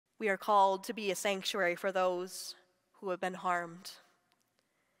We are called to be a sanctuary for those who have been harmed.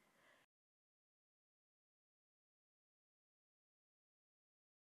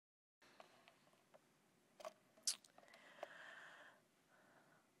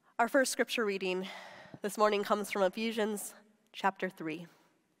 Our first scripture reading this morning comes from Ephesians chapter 3.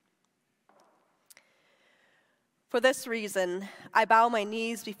 For this reason, I bow my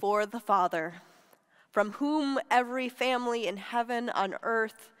knees before the Father, from whom every family in heaven and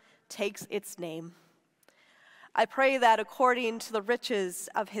earth takes its name. I pray that according to the riches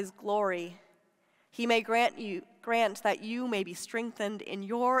of his glory, he may grant that you may be strengthened in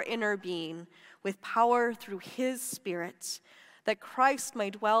your inner being with power through his Spirit, that Christ may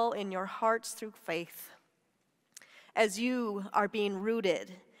dwell in your hearts through faith, as you are being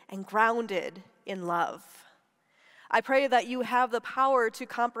rooted and grounded in love. I pray that you have the power to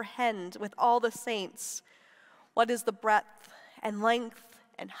comprehend with all the saints what is the breadth and length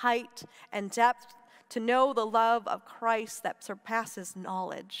and height and depth, to know the love of Christ that surpasses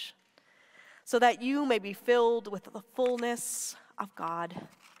knowledge, so that you may be filled with the fullness of God.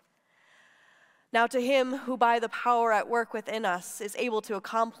 Now to him who by the power at work within us is able to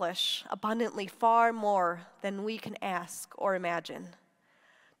accomplish abundantly far more than we can ask or imagine,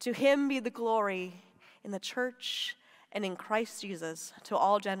 to him be the glory in the church and in Christ Jesus to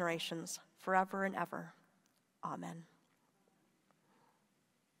all generations, forever and ever. Amen.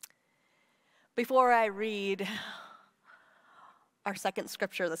 Before I read our second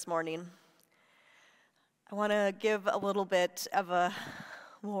scripture this morning, I want to give a little bit of a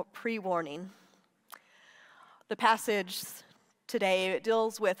pre-warning. The passage today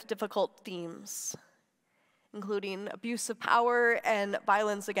deals with difficult themes, including abuse of power and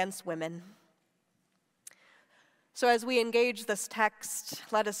violence against women. So as we engage this text,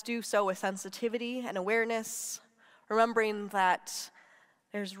 let us do so with sensitivity and awareness, remembering that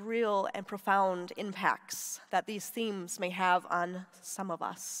there's real and profound impacts that these themes may have on some of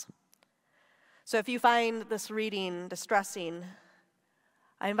us. So if you find this reading distressing,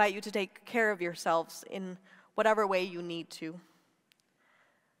 I invite you to take care of yourselves in whatever way you need to.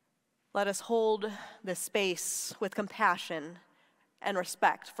 Let us hold this space with compassion and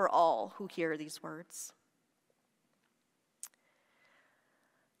respect for all who hear these words.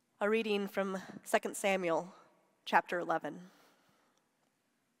 A reading from 2 Samuel chapter 11.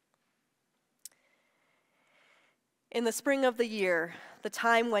 In the spring of the year, the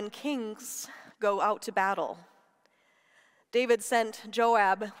time when kings go out to battle, David sent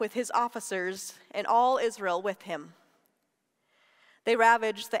Joab with his officers and all Israel with him. They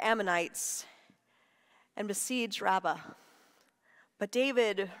ravaged the Ammonites and besieged Rabbah, but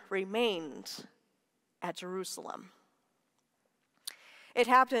David remained at Jerusalem. It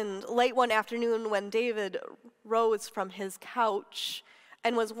happened late one afternoon when David rose from his couch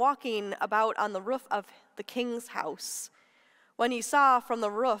and was walking about on the roof of the king's house, when he saw from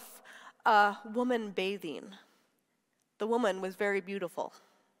the roof a woman bathing. The woman was very beautiful.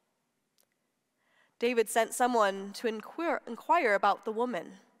 David sent someone to inquire about the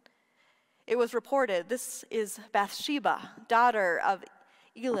woman. It was reported, "This is Bathsheba, daughter of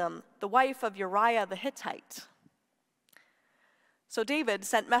Eliam, the wife of Uriah the Hittite." So David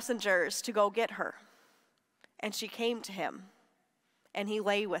sent messengers to go get her, and she came to him, and he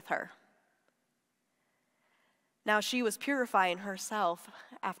lay with her. Now she was purifying herself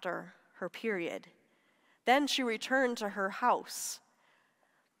after her period. Then she returned to her house.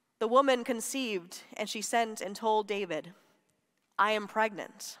 The woman conceived, and she sent and told David, "I am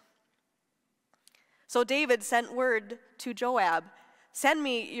pregnant." So David sent word to Joab, "Send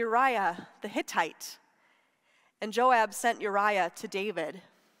me Uriah the Hittite." And Joab sent Uriah to David.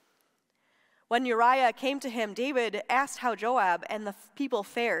 When Uriah came to him, David asked how Joab and the people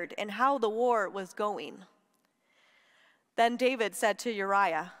fared and how the war was going. Then David said to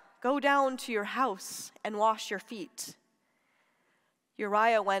Uriah, "Go down to your house and wash your feet."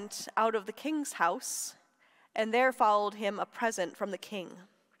 Uriah went out of the king's house, and there followed him a present from the king.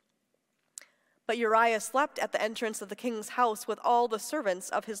 But Uriah slept at the entrance of the king's house with all the servants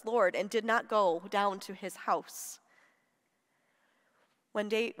of his lord and did not go down to his house. When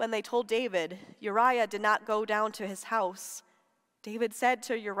they told David, Uriah did not go down to his house, David said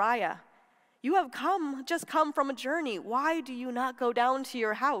to Uriah, "You have just come from a journey. Why do you not go down to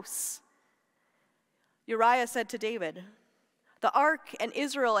your house?" Uriah said to David, "The ark and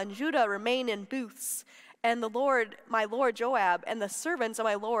Israel and Judah remain in booths, and my lord Joab, and the servants of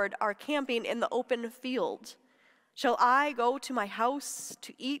my lord are camping in the open field. Shall I go to my house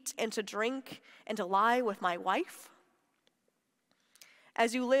to eat and to drink and to lie with my wife?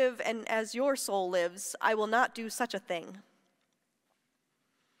 As you live and as your soul lives, I will not do such a thing."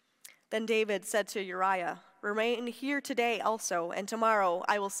 Then David said to Uriah, "Remain here today also, and tomorrow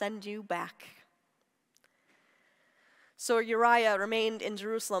I will send you back." So Uriah remained in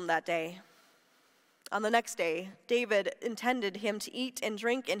Jerusalem that day. On the next day, David intended him to eat and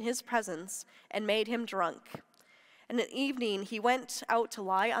drink in his presence and made him drunk. And at evening he went out to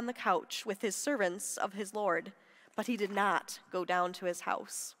lie on the couch with his servants of his Lord, but he did not go down to his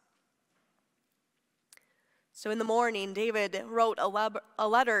house. So in the morning, David wrote a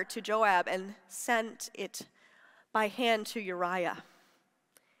letter to Joab and sent it by hand to Uriah.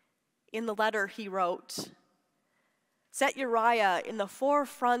 In the letter he wrote, "Set Uriah in the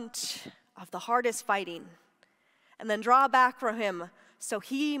forefront of the hardest fighting, and then draw back from him so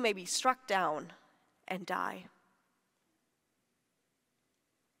he may be struck down and die."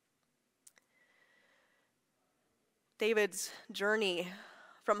 David's journey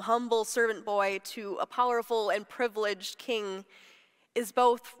from humble servant boy to a powerful and privileged king is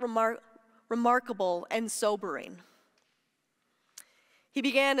both remarkable and sobering. He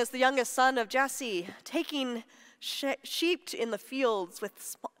began as the youngest son of Jesse, taking sheep in the fields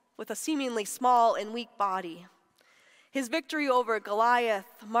with a seemingly small and weak body. His victory over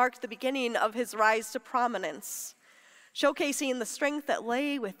Goliath marked the beginning of his rise to prominence, showcasing the strength that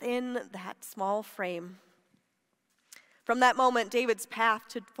lay within that small frame. From that moment, David's path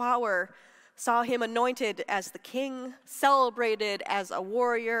to power saw him anointed as the king, celebrated as a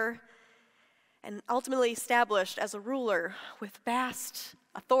warrior, and ultimately established as a ruler with vast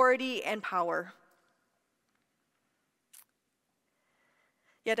authority and power.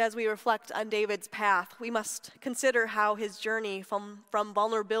 Yet as we reflect on David's path, we must consider how his journey from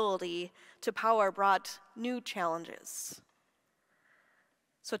vulnerability to power brought new challenges.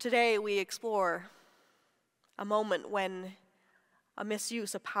 So today we explore a moment when a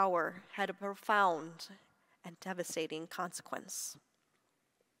misuse of power had a profound and devastating consequence.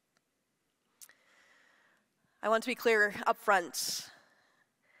 I want to be clear up front.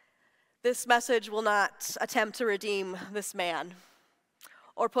 This message will not attempt to redeem this man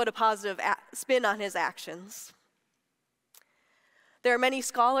or put a positive spin on his actions. There are many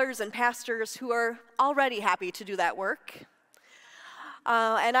scholars and pastors who are already happy to do that work.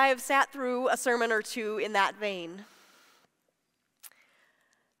 And I have sat through a sermon or two in that vein.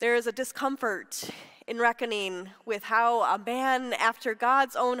 There is a discomfort in reckoning with how a man after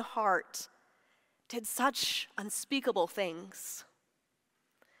God's own heart did such unspeakable things.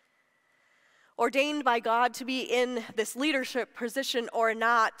 Ordained by God to be in this leadership position or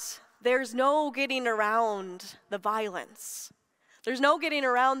not, there's no getting around the violence. There's no getting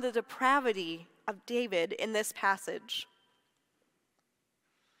around the depravity of David in this passage.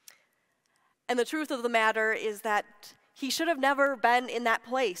 And the truth of the matter is that he should have never been in that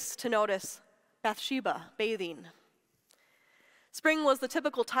place to notice Bathsheba bathing. Spring was the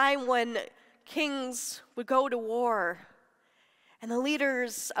typical time when kings would go to war, and the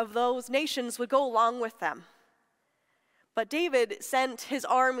leaders of those nations would go along with them. But David sent his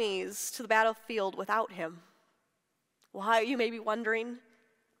armies to the battlefield without him. Why, you may be wondering?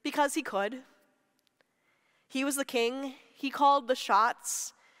 Because he could. He was the king, he called the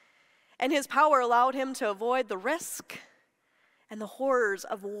shots, and his power allowed him to avoid the risk and the horrors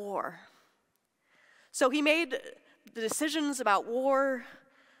of war. So he made the decisions about war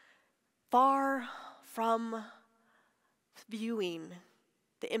far from viewing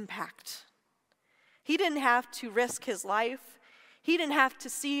the impact. He didn't have to risk his life. He didn't have to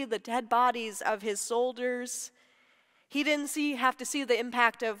see the dead bodies of his soldiers. He didn't have to see the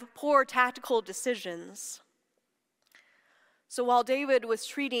impact of poor tactical decisions. So while David was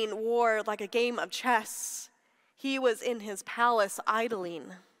treating war like a game of chess, he was in his palace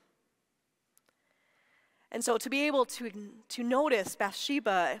idling. And so to be able to notice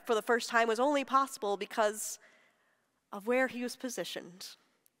Bathsheba for the first time was only possible because of where he was positioned.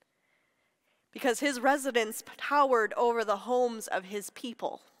 Because his residence towered over the homes of his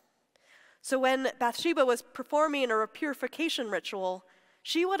people. So when Bathsheba was performing a purification ritual,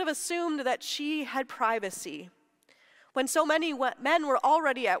 she would have assumed that she had privacy. When so many men were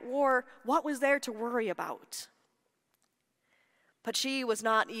already at war, what was there to worry about? But she was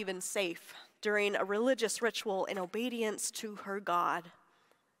not even safe during a religious ritual in obedience to her God.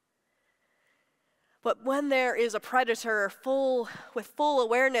 But when there is a predator with full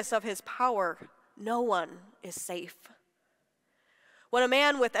awareness of his power, no one is safe. When a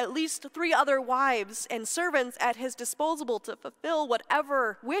man with at least 3 other wives and servants at his disposal to fulfill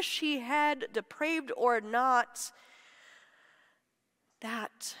whatever wish he had, depraved or not,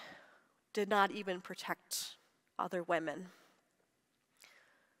 that did not even protect other women.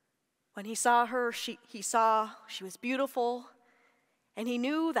 When he saw her, he saw she was beautiful, and he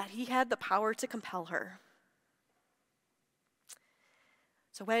knew that he had the power to compel her.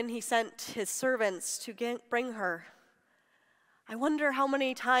 So when he sent his servants to bring her, I wonder how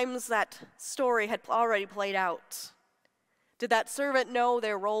many times that story had already played out. Did that servant know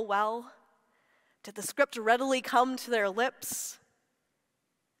their role well? Did the script readily come to their lips?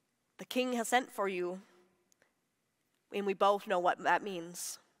 The king has sent for you, and we both know what that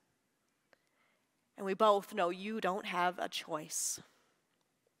means. And we both know you don't have a choice.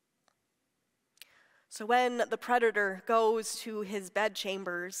 So when the predator goes to his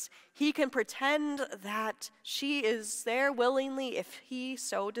bedchambers, he can pretend that she is there willingly if he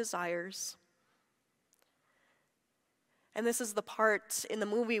so desires. And this is the part in the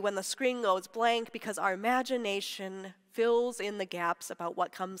movie when the screen goes blank because our imagination fills in the gaps about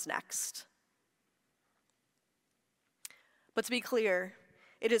what comes next. But to be clear,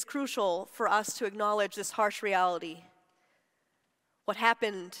 it is crucial for us to acknowledge this harsh reality. What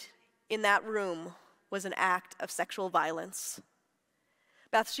happened in that room was an act of sexual violence.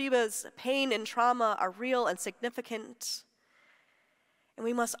 Bathsheba's pain and trauma are real and significant, and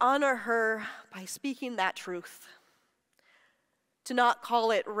we must honor her by speaking that truth. To not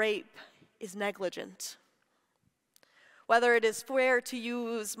call it rape is negligent. Whether it is fair to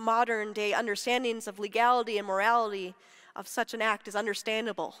use modern-day understandings of legality and morality of such an act is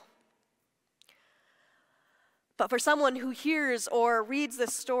understandable. But for someone who hears or reads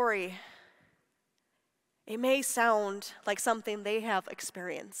this story, it may sound like something they have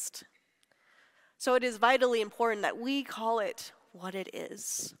experienced. So it is vitally important that we call it what it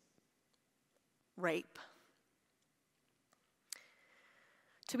is: rape.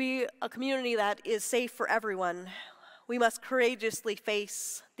 To be a community that is safe for everyone, we must courageously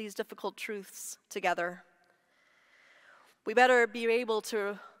face these difficult truths together. We better be able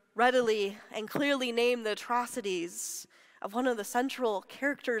to readily and clearly name the atrocities of one of the central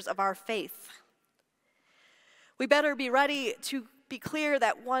characters of our faith. We better be ready to be clear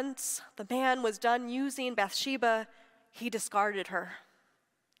that once the man was done using Bathsheba, he discarded her.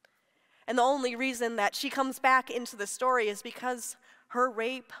 And the only reason that she comes back into the story is because her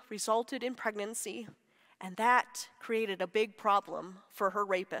rape resulted in pregnancy, and that created a big problem for her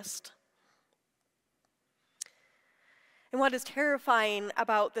rapist. And what is terrifying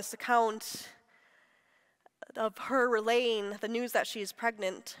about this account of her relaying the news that she's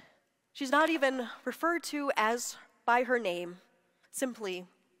pregnant, she's not even referred to as by her name, simply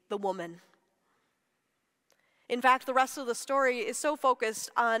the woman. In fact, the rest of the story is so focused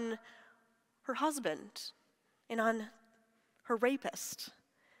on her husband and on her rapist.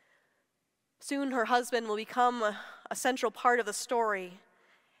 Soon her husband will become a central part of the story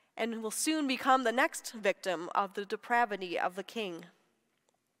and will soon become the next victim of the depravity of the king.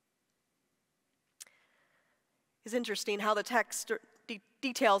 It's interesting how the text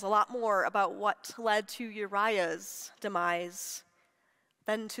details a lot more about what led to Uriah's demise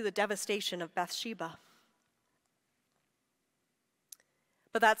than to the devastation of Bathsheba.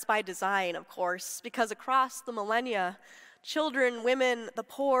 But that's by design, of course, because across the millennia, children, women, the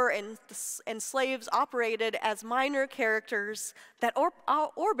poor, and slaves operated as minor characters that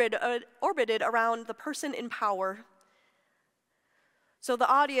orbited around the person in power. So the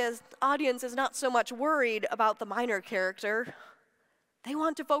audience is not so much worried about the minor character. They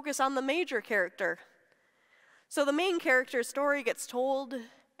want to focus on the major character. So the main character's story gets told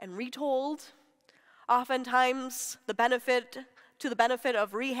and retold, oftentimes to the benefit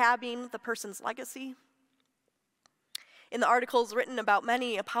of rehabbing the person's legacy. In the articles written about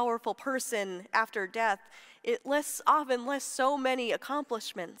many a powerful person after death, it often lists so many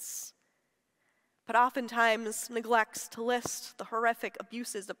accomplishments, but oftentimes neglects to list the horrific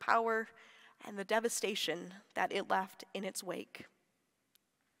abuses of power and the devastation that it left in its wake.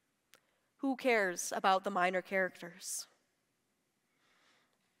 Who cares about the minor characters?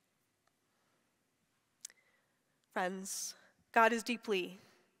 Friends, God is deeply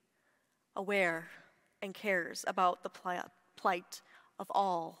aware and cares about the plight of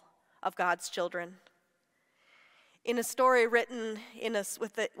all of God's children. In a story written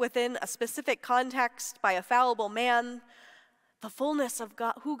within a specific context by a fallible man, the fullness of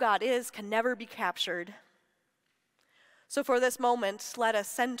who God is can never be captured. So for this moment, let us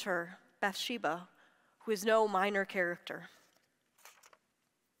center Bathsheba, who is no minor character.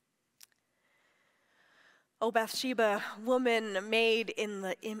 O Bathsheba, woman made in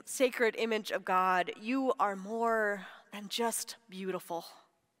the sacred image of God, you are more than just beautiful.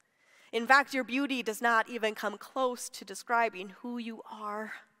 In fact, your beauty does not even come close to describing who you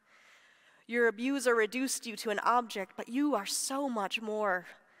are. Your abuser reduced you to an object, but you are so much more.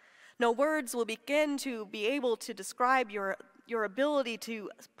 No words will begin to be able to describe your your ability to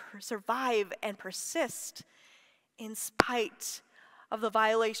survive and persist in spite of the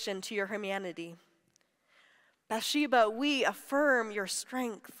violation to your humanity. Bathsheba, we affirm your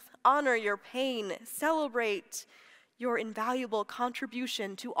strength, honor your pain, celebrate your invaluable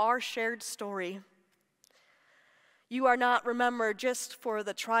contribution to our shared story. You are not remembered just for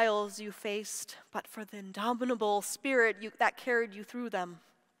the trials you faced, but for the indomitable spirit that carried you through them.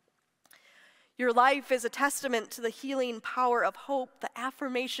 Your life is a testament to the healing power of hope, the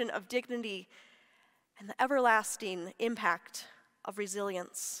affirmation of dignity, and the everlasting impact of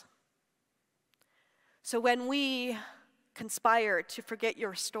resilience. So when we conspire to forget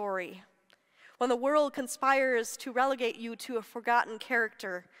your story, when the world conspires to relegate you to a forgotten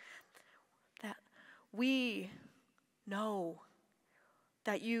character, that we know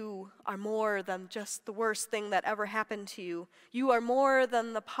that you are more than just the worst thing that ever happened to you. You are more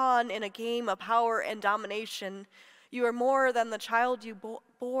than the pawn in a game of power and domination. You are more than the child you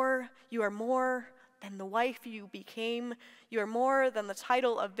bore. You are more than the wife you became. You are more than the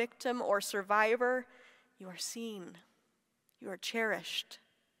title of victim or survivor. You are seen. You are cherished.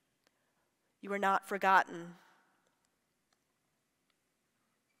 You are not forgotten.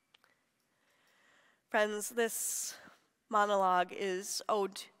 Friends, this monologue is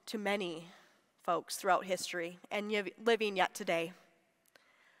owed to many folks throughout history and living yet today.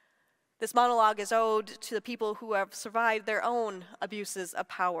 This monologue is owed to the people who have survived their own abuses of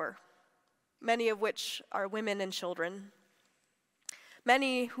power, many of which are women and children.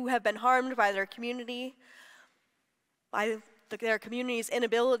 Many who have been harmed by their community, by their community's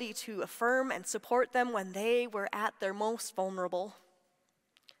inability to affirm and support them when they were at their most vulnerable.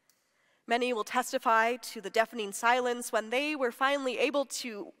 Many will testify to the deafening silence when they were finally able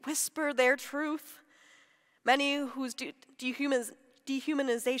to whisper their truth. Many whose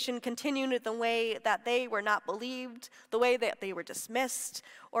dehumanization continued in the way that they were not believed, the way that they were dismissed,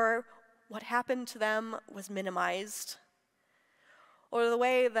 or what happened to them was minimized, or the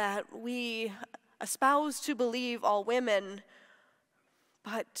way that we espouse to believe all women,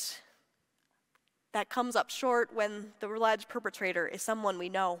 but that comes up short when the alleged perpetrator is someone we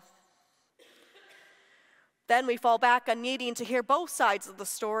know. Then we fall back on needing to hear both sides of the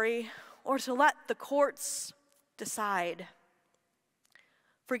story or to let the courts decide,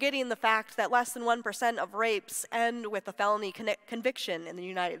 forgetting the fact that less than 1% of rapes end with a felony conviction in the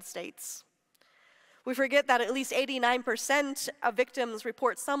United States. We forget that at least 89% of victims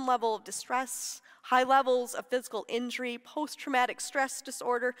report some level of distress, high levels of physical injury, post-traumatic stress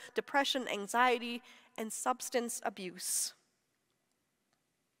disorder, depression, anxiety, and substance abuse.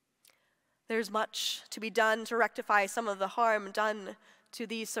 There's much to be done to rectify some of the harm done to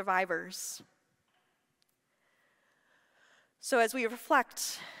these survivors. So as we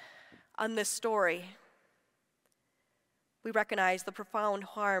reflect on this story, we recognize the profound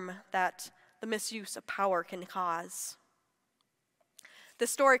harm that the misuse of power can cause.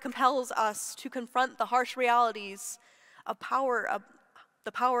 This story compels us to confront the harsh realities of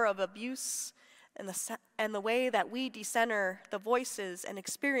the power of abuse, and the way that we decenter the voices and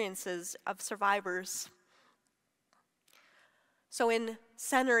experiences of survivors. So in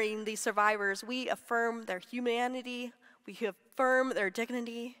centering these survivors, we affirm their humanity, we affirm their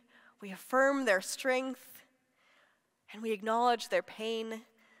dignity, we affirm their strength, and we acknowledge their pain,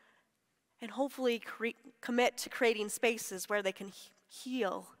 and hopefully commit to creating spaces where they can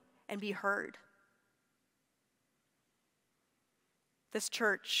heal and be heard. This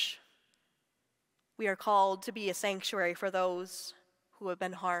church, we are called to be a sanctuary for those who have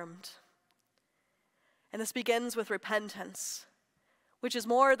been harmed. And this begins with repentance, which is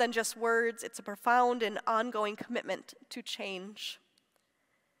more than just words. It's a profound and ongoing commitment to change.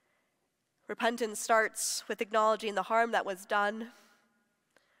 Repentance starts with acknowledging the harm that was done,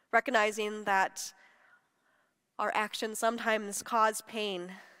 recognizing that our actions sometimes cause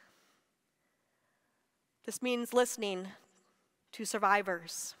pain. This means listening to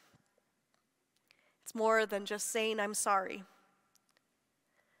survivors. It's more than just saying, "I'm sorry."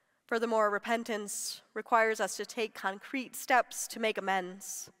 Furthermore, repentance requires us to take concrete steps to make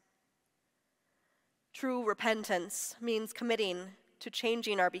amends. True repentance means committing to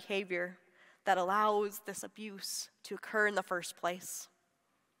changing our behavior that allows this abuse to occur in the first place.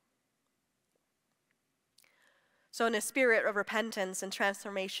 So in a spirit of repentance and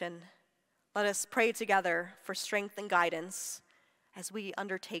transformation, let us pray together for strength and guidance as we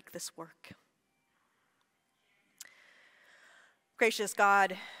undertake this work. Gracious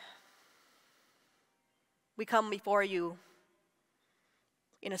God, we come before you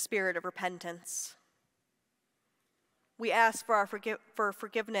in a spirit of repentance. We ask for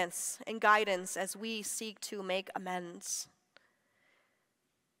forgiveness and guidance as we seek to make amends.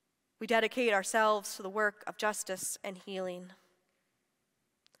 We dedicate ourselves to the work of justice and healing.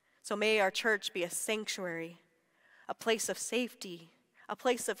 So may our church be a sanctuary, a place of safety, a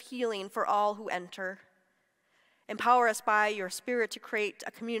place of healing for all who enter. Empower us by your Spirit to create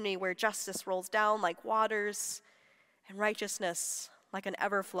a community where justice rolls down like waters and righteousness like an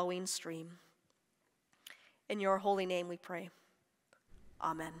ever-flowing stream. In your holy name we pray.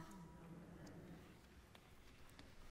 Amen.